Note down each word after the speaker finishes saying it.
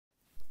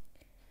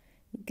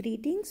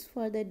Greetings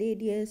for the day,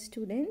 dear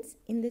students.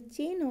 In the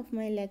chain of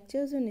my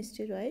lectures on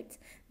steroids,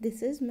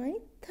 this is my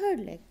third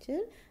lecture,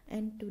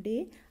 and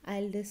today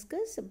I'll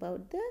discuss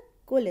about the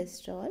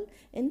cholesterol.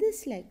 In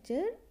this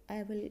lecture,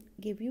 I will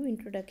give you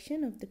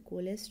introduction of the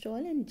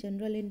cholesterol and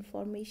general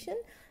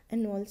information,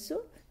 and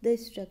also the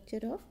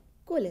structure of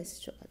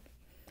cholesterol.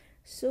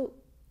 So,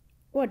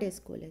 what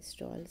is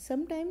cholesterol?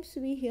 Sometimes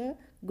we hear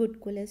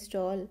good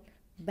cholesterol,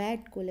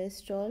 bad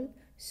cholesterol.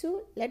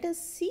 So, let us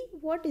see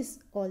what is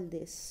all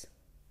this.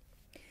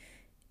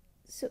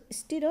 So,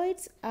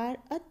 steroids are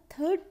a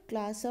third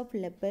class of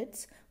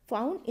lipids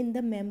found in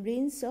the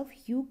membranes of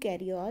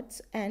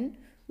eukaryotes and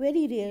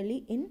very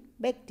rarely in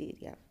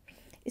bacteria.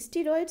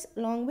 Steroids,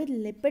 along with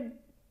lipid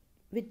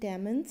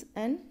vitamins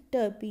and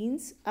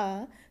terpenes,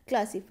 are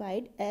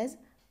classified as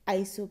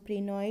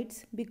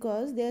isoprenoids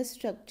because their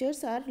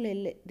structures are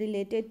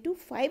related to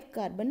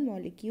 5-carbon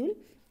molecule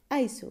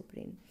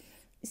isoprene.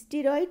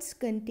 Steroids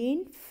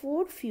contain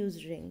 4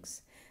 fused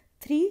rings,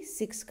 3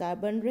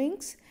 6-carbon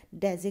rings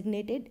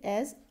designated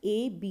as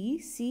A, B,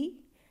 C,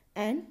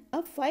 and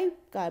a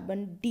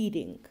 5-carbon D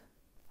ring.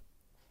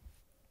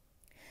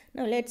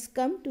 Now let's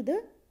come to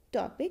the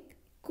topic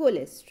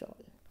cholesterol.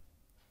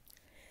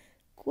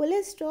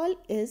 Cholesterol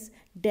is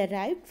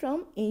derived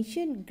from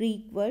ancient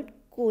Greek word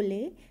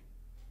chole,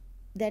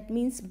 that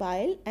means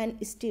bile, and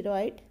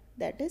steroid,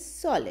 that is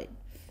solid,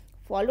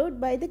 followed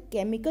by the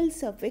chemical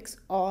suffix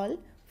 -ol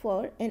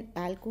for an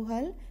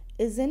alcohol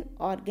is an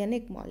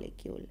organic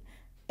molecule.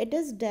 It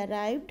is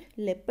derived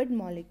lipid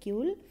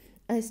molecule,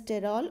 a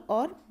sterol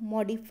or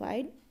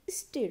modified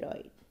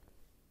steroid.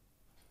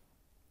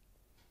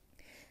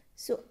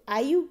 So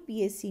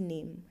IUPAC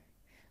name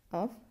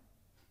of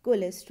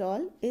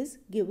cholesterol is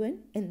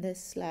given in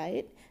this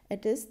slide.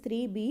 It is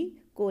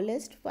 3B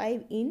cholest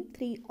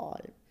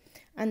 5-in-3-ol,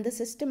 and the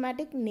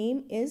systematic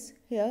name is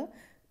here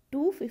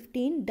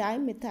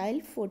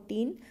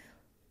 2,15-dimethyl-14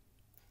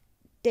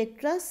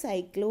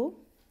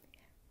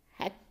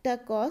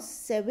 tetracyclohexacos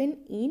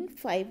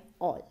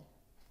 7-in-5-ol.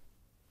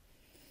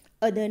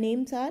 Other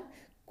names are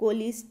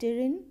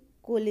cholesterol,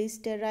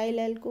 cholesterol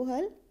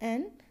alcohol,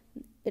 and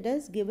it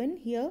is given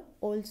here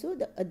also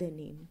the other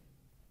name.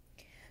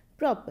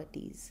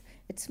 Properties.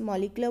 Its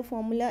molecular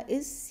formula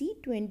is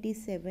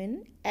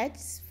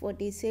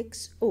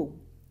C27H46O.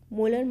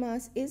 Molar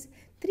mass is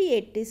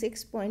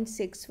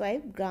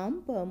 386.65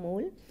 gram per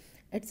mole.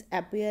 Its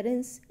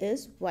appearance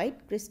is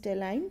white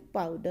crystalline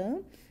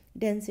powder.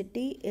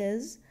 Density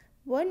is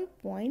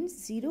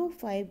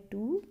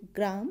 1.052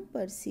 gram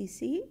per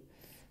cc.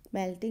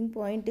 Melting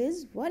point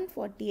is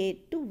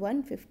 148 to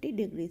 150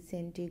 degrees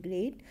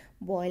centigrade.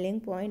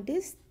 Boiling point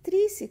is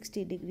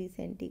 360 degrees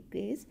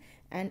centigrade,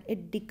 and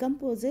it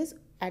decomposes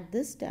at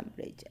this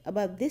temperature,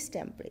 above this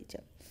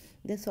temperature.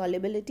 The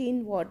solubility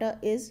in water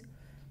is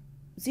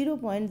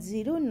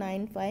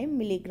 0.095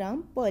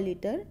 milligram per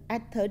liter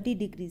at 30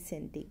 degrees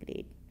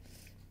centigrade.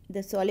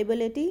 The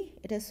solubility,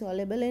 it is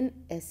soluble in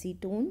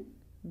acetone,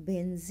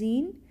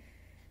 benzene,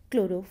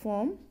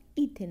 chloroform,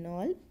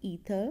 ethanol,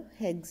 ether,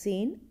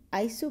 hexane,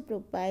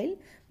 isopropyl,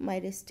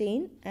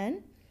 myristane,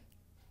 and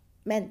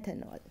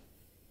methanol.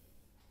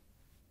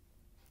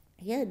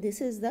 Here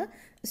this is the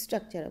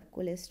structure of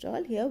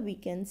cholesterol. Here we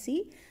can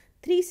see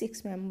 3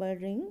 6-member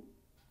ring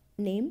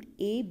named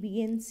A,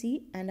 B, and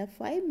C, and a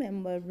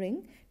 5-member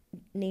ring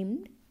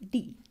named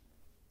D.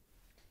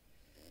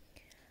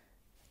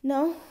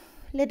 Now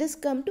let us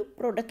come to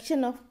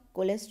production of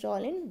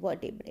cholesterol in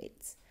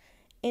vertebrates.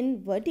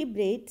 In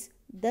vertebrates,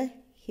 the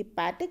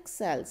hepatic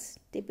cells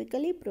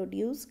typically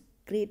produce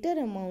greater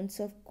amounts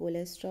of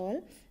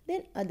cholesterol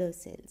than other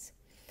cells.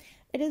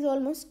 It is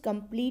almost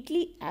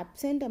completely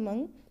absent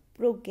among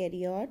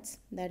prokaryotes,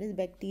 that is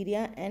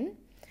bacteria and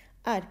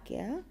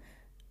archaea,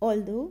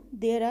 although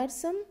there are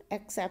some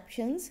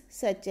exceptions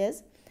such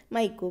as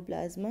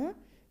mycoplasma,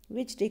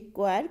 which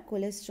require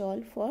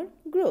cholesterol for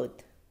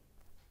growth.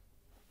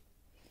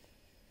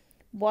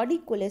 Body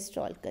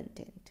cholesterol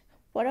content.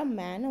 For a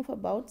man of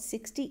about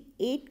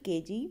 68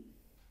 kg,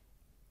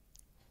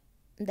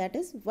 that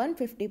is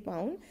 150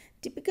 pound,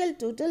 typical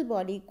total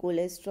body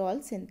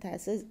cholesterol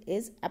synthesis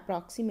is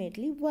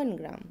approximately 1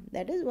 gram,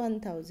 that is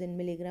 1000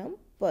 milligram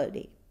per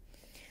day.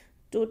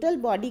 Total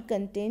body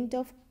content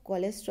of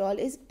cholesterol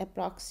is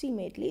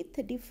approximately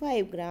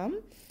 35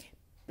 gram,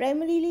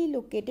 primarily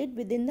located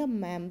within the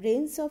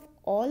membranes of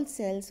all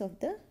cells of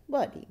the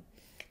body.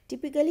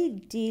 Typically,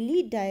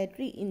 daily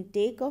dietary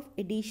intake of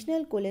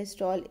additional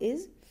cholesterol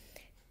is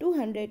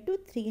 200 to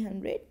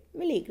 300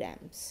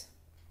 milligrams.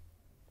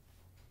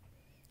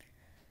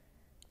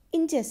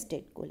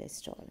 Ingested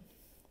cholesterol.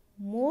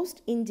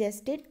 Most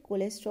ingested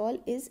cholesterol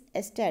is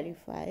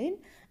esterified,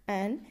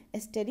 and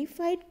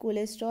esterified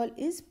cholesterol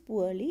is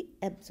poorly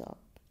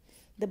absorbed.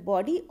 The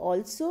body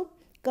also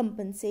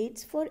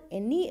compensates for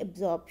any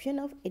absorption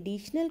of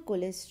additional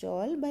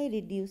cholesterol by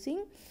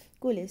reducing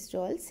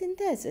cholesterol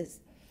synthesis.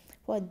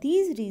 For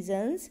these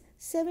reasons,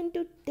 7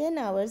 to 10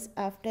 hours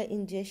after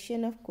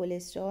ingestion of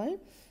cholesterol,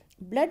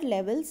 blood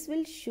levels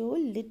will show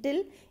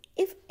little,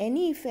 if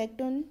any, effect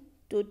on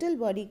total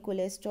body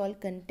cholesterol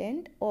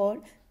content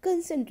or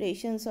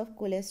concentrations of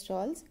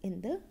cholesterols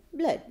in the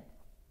blood.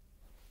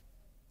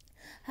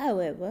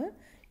 However,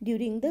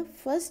 during the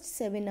first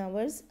 7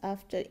 hours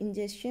after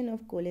ingestion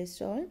of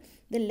cholesterol,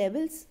 the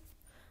levels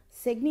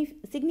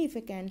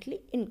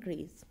significantly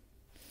increase.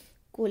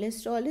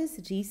 Cholesterol is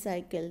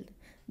recycled.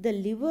 The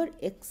liver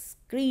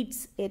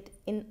excretes it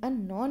in a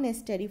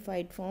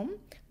non-esterified form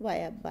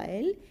via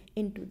bile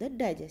into the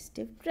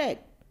digestive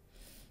tract.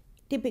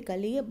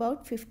 Typically,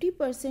 about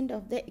 50%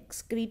 of the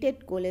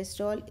excreted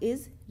cholesterol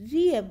is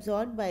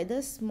reabsorbed by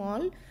the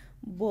small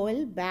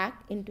bowel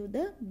back into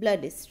the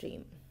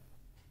bloodstream.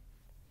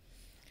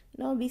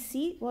 Now we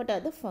see what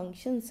are the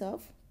functions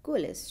of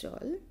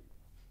cholesterol.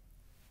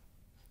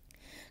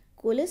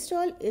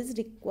 Cholesterol is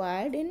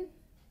required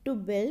to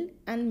build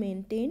and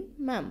maintain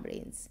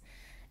membranes.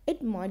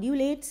 It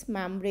modulates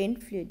membrane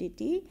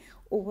fluidity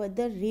over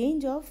the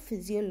range of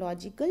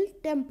physiological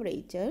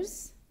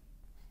temperatures.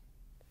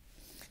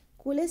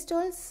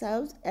 Cholesterol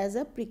serves as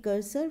a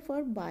precursor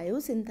for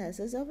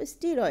biosynthesis of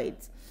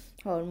steroids,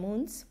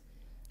 hormones,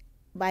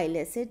 bile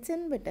acids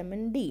and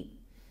vitamin D.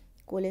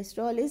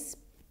 Cholesterol is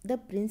the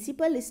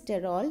principal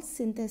sterol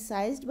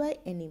synthesized by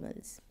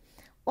animals.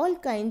 All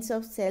kinds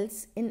of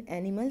cells in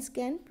animals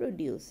can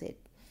produce it.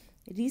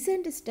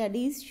 Recent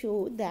studies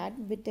show that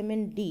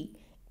vitamin D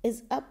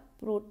is a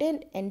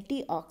potent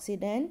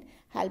antioxidant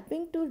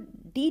helping to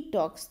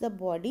detox the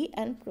body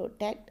and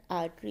protect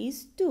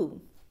arteries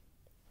too.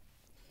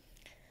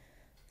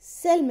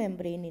 Cell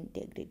membrane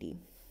integrity.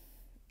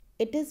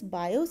 It is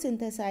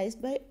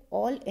biosynthesized by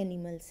all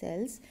animal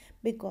cells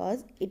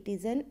because it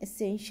is an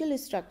essential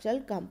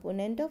structural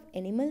component of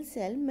animal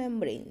cell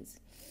membranes.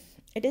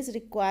 It is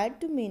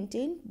required to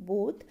maintain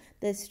both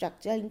the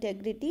structural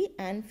integrity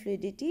and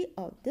fluidity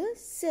of the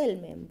cell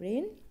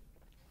membrane.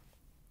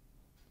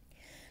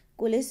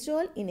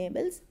 Cholesterol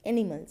enables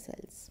animal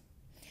cells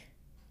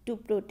to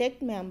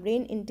protect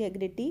membrane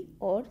integrity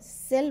or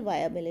cell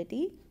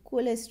viability.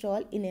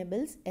 Cholesterol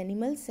enables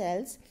animal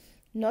cells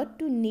not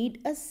to need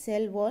a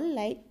cell wall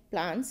like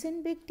plants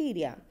and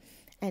bacteria,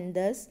 and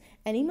thus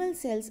animal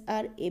cells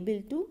are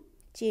able to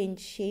change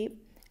shape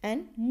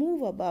and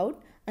move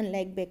about,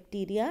 unlike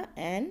bacteria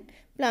and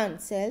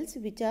plant cells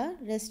which are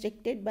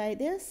restricted by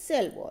their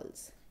cell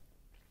walls.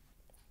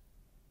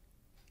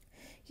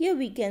 Here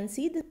we can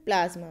see the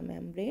plasma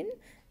membrane.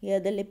 Here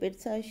the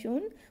lipids are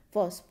shown,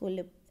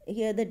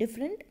 here the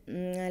different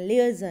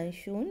layers are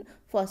shown.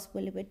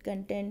 Phospholipid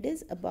content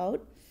is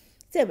about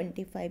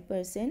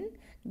 75%,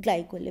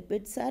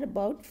 glycolipids are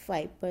about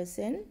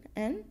 5%,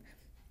 and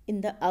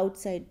in the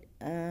outside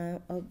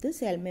of the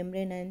cell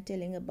membrane I am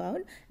telling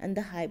about, and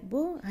the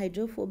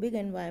hydrophobic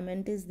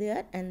environment is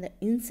there, and the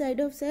inside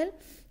of cell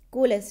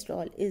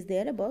cholesterol is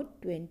there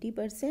about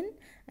 20%,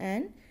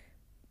 and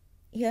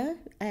here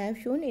I have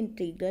shown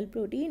integral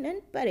protein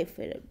and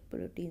peripheral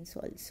proteins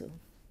also.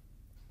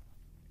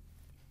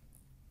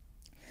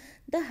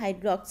 The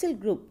hydroxyl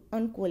group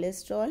on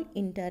cholesterol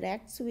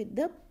interacts with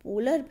the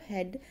polar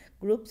head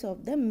groups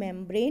of the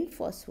membrane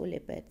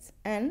phospholipids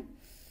and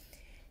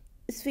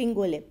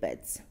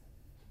sphingolipids,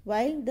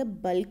 while the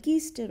bulky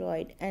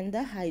steroid and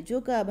the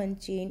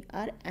hydrocarbon chain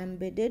are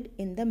embedded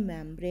in the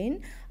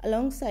membrane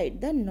alongside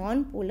the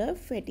non-polar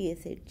fatty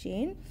acid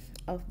chain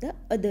of the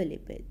other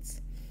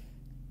lipids.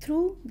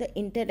 Through the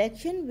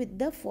interaction with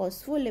the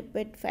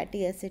phospholipid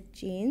fatty acid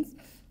chains,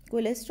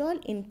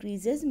 cholesterol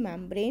increases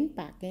membrane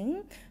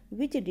packing,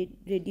 which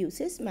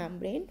reduces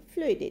membrane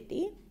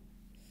fluidity.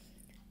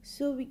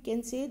 So we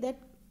can say that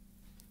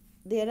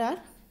there are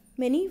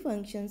many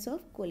functions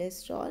of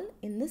cholesterol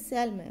in the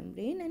cell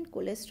membrane, and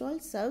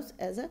cholesterol serves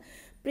as a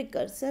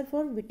precursor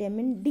for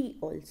vitamin D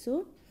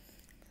also.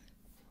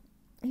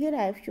 Here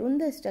I have shown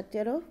the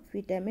structure of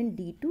vitamin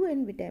D2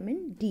 and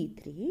vitamin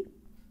D3.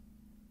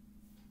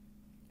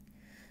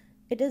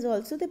 It is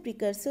also the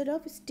precursor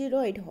of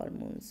steroid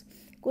hormones.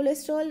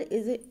 Cholesterol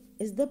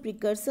is the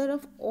precursor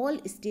of all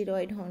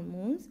steroid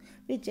hormones,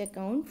 which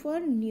account for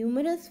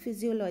numerous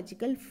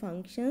physiological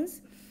functions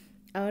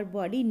our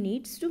body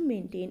needs to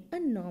maintain a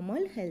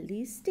normal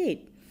healthy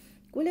state.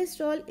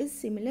 Cholesterol is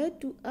similar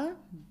to a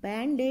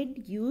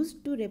band-aid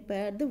used to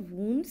repair the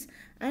wounds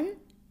and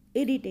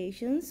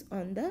irritations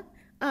on the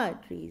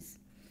arteries.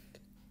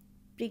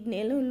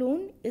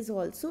 Pregnenolone is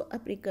also a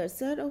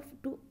precursor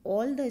to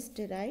all the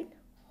steroid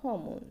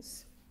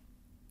hormones.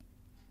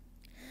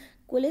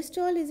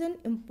 Cholesterol is an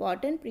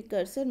important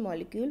precursor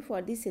molecule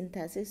for the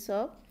synthesis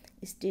of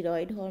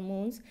steroid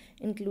hormones,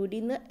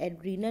 including the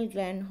adrenal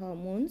gland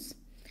hormones,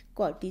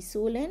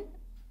 cortisol and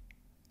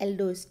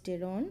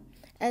aldosterone,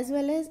 as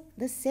well as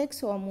the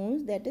sex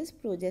hormones, that is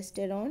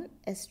progesterone,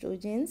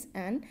 estrogens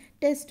and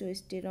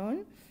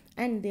testosterone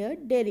and their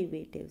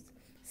derivatives.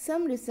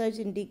 Some research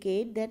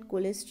indicate that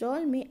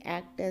cholesterol may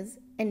act as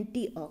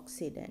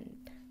antioxidant.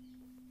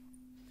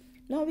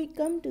 Now we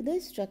come to the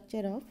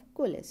structure of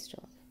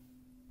cholesterol.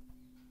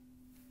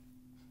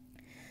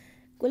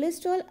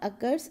 Cholesterol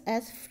occurs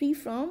as free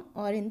form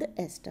or in the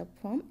ester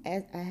form,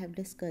 as I have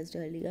discussed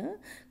earlier.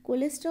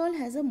 Cholesterol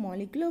has a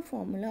molecular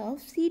formula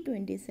of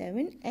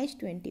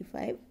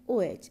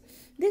C27H25OH.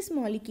 This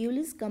molecule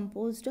is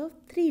composed of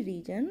three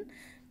regions.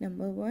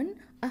 Number 1,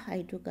 a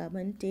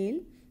hydrocarbon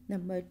tail.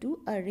 Number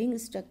 2, a ring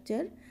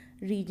structure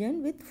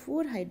region with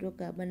 4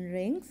 hydrocarbon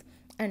rings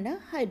and a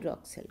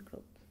hydroxyl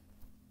group.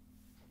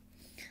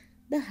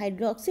 The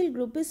hydroxyl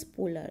group is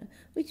polar,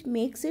 which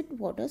makes it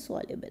water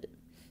soluble.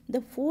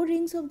 The 4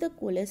 rings of the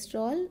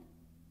cholesterol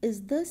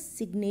is the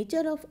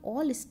signature of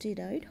all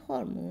steroid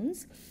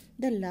hormones.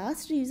 The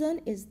last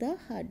region is the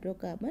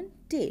hydrocarbon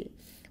tail.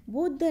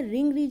 Both the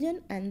ring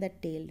region and the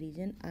tail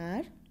region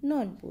are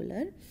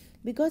non-polar.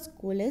 Because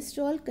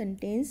cholesterol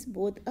contains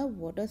both a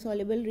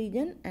water-soluble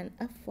region and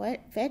a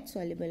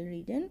fat-soluble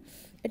region,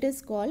 it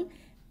is called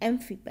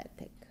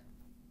amphipathic.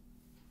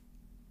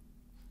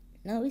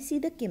 Now we see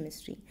the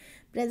chemistry.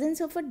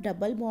 Presence of a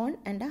double bond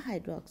and a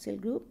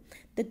hydroxyl group.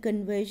 The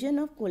conversion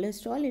of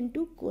cholesterol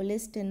into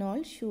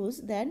cholestanol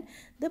shows that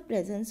the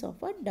presence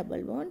of a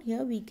double bond.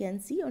 Here we can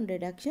see on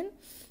reduction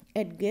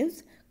it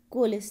gives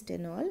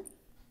cholestanol.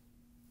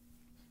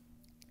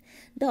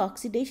 The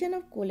oxidation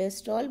of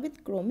cholesterol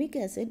with chromic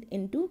acid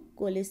into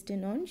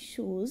cholestanol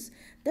shows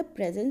the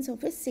presence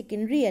of a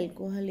secondary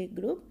alcoholic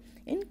group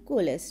in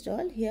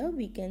cholesterol. Here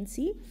we can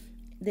see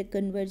the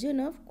conversion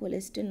of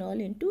cholestanol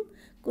into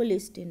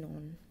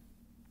cholestanol.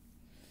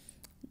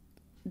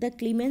 The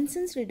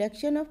Clemenson's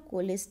reduction of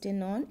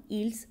cholestanol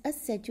yields a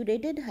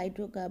saturated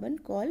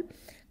hydrocarbon called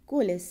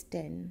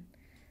cholestan.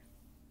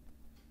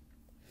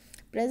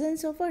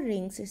 Presence of a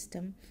ring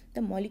system.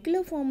 The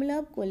molecular formula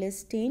of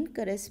cholestan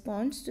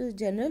corresponds to the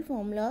general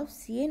formula of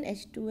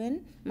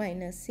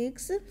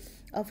CnH2n-6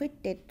 of a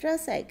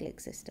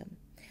tetracyclic system.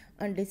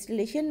 On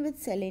distillation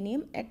with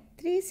selenium at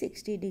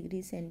 360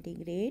 degrees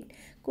centigrade,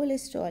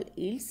 cholesterol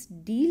yields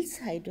Diels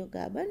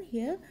hydrocarbon.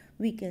 Here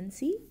we can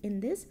see in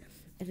this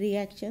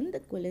reaction the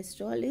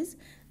cholesterol is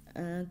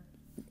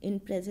in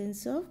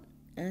presence of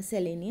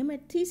selenium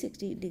at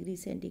 360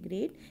 degrees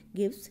centigrade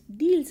gives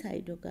Diels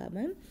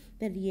hydrocarbon.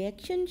 The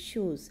reaction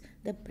shows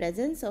the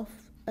presence of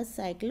a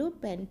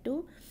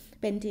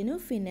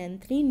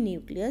cyclopentanophenolenthine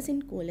nucleus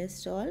in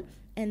cholesterol,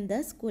 and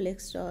thus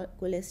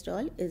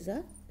cholesterol is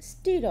a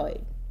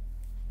steroid.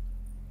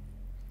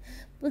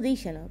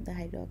 Position of the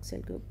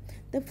hydroxyl group.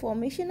 The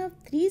formation of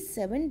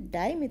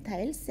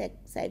 3,7-dimethyl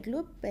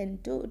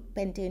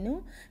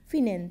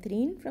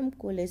cyclopentanophenolenthine from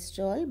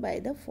cholesterol by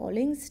the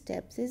following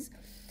steps is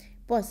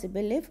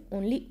possible if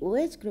only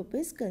OH group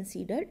is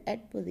considered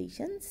at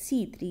position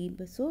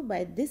C3. So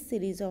by this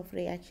series of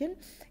reaction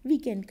we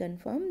can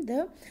confirm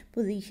the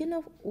position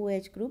of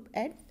OH group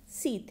at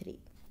C3.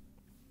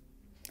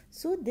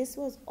 So this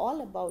was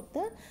all about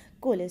the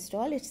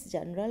cholesterol, its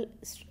general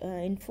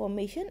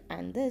information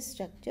and the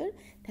structure.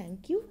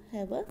 Thank you.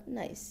 Have a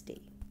nice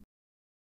day.